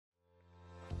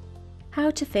How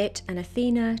to fit an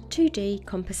Athena 2D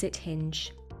composite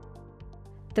hinge.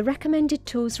 The recommended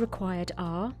tools required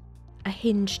are a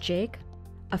hinge jig,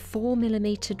 a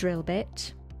 4mm drill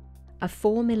bit, a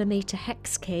 4mm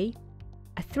hex key,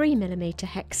 a 3mm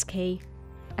hex key,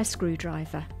 a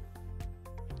screwdriver.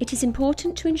 It is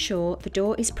important to ensure the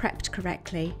door is prepped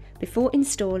correctly before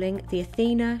installing the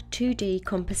Athena 2D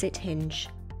composite hinge.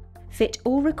 Fit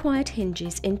all required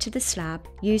hinges into the slab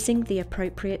using the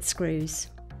appropriate screws.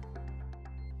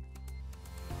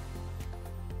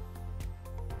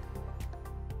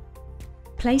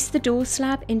 Place the door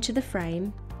slab into the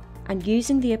frame and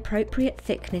using the appropriate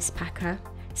thickness packer,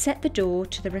 set the door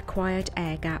to the required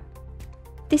air gap.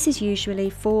 This is usually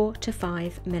 4 to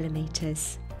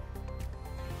 5mm.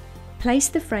 Place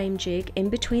the frame jig in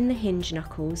between the hinge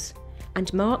knuckles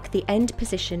and mark the end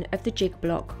position of the jig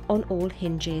block on all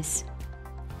hinges.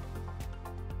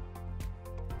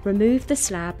 Remove the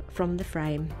slab from the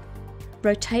frame.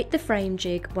 Rotate the frame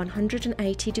jig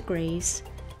 180 degrees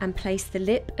and place the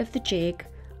lip of the jig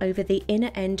over the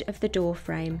inner end of the door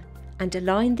frame and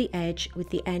align the edge with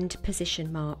the end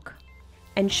position mark.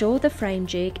 Ensure the frame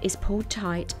jig is pulled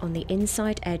tight on the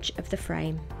inside edge of the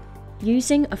frame.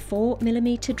 Using a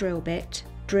 4mm drill bit,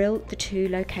 drill the 2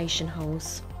 location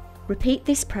holes. Repeat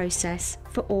this process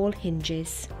for all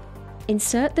hinges.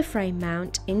 Insert the frame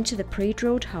mount into the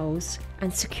pre-drilled holes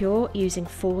and secure using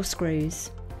 4 screws.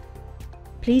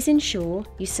 Please ensure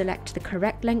you select the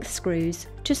correct length screws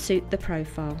to suit the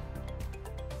profile.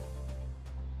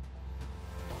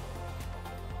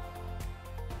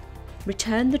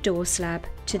 Return the door slab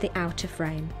to the outer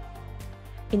frame.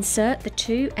 Insert the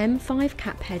 2 M5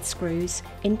 cap head screws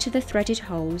into the threaded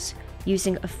holes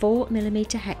using a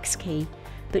 4mm hex key,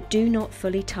 but do not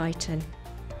fully tighten.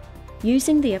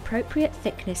 Using the appropriate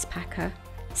thickness packer,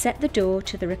 set the door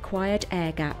to the required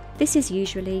air gap. This is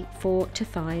usually 4 to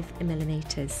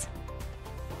 5mm.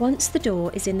 Once the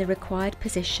door is in the required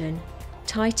position,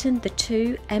 tighten the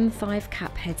 2 M5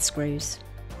 cap head screws.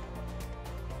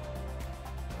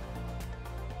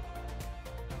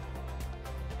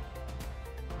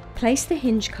 Place the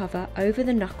hinge cover over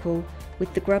the knuckle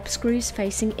with the grub screws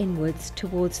facing inwards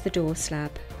towards the door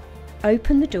slab.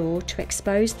 Open the door to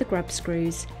expose the grub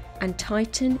screws and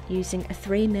tighten using a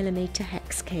 3mm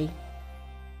hex key.